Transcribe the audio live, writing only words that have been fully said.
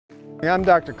I'm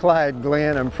Dr. Clyde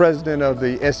Glenn. I'm president of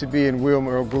the SEB and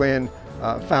Wilmer Glenn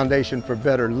Foundation for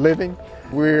Better Living.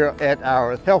 We're at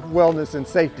our Health, Wellness, and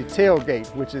Safety Tailgate,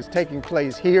 which is taking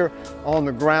place here on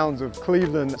the grounds of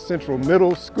Cleveland Central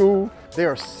Middle School. There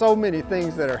are so many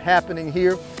things that are happening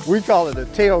here. We call it a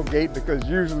tailgate because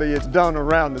usually it's done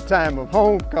around the time of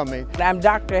homecoming. I'm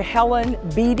Dr. Helen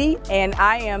Beatty, and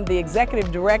I am the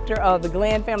Executive Director of the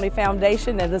Glenn Family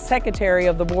Foundation and the Secretary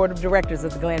of the Board of Directors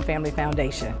of the Glenn Family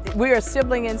Foundation. We are a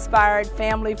sibling-inspired,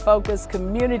 family-focused,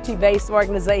 community-based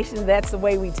organization. That's the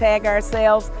way we tag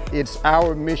ourselves. It's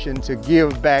our mission to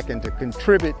give back and to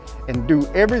contribute and do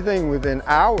everything within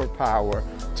our power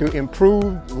to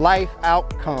improve life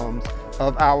outcomes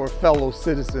of our fellow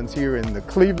citizens here in the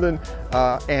Cleveland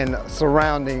and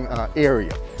surrounding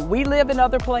area. We live in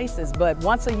other places, but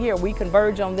once a year we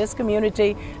converge on this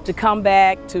community to come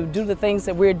back to do the things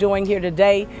that we're doing here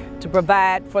today to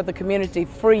provide for the community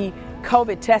free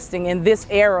COVID testing in this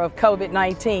era of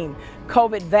COVID-19,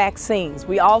 COVID vaccines.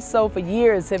 We also for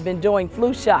years have been doing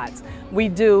flu shots. We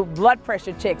do blood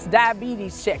pressure checks,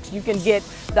 diabetes checks. You can get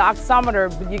the oximeter,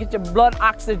 you get your blood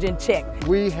oxygen checked.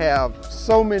 We have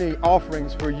so many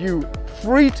offerings for you,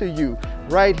 free to you,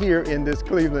 right here in this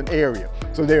Cleveland area.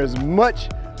 So there's much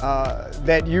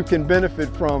that you can benefit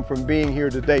from being here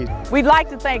today. We'd like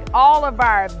to thank all of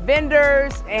our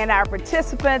vendors and our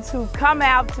participants who've come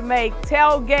out to make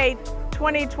Tailgate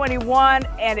 2021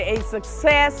 and a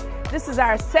success. This is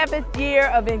our 7th year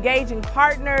of engaging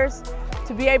partners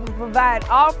to be able to provide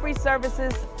all free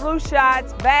services, flu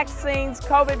shots, vaccines,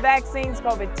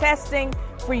 COVID testing,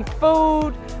 free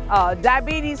food,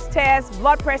 diabetes tests,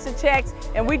 blood pressure checks,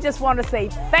 and we just want to say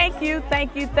thank you,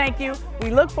 thank you, thank you.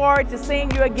 We look forward to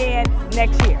seeing you again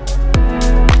next year.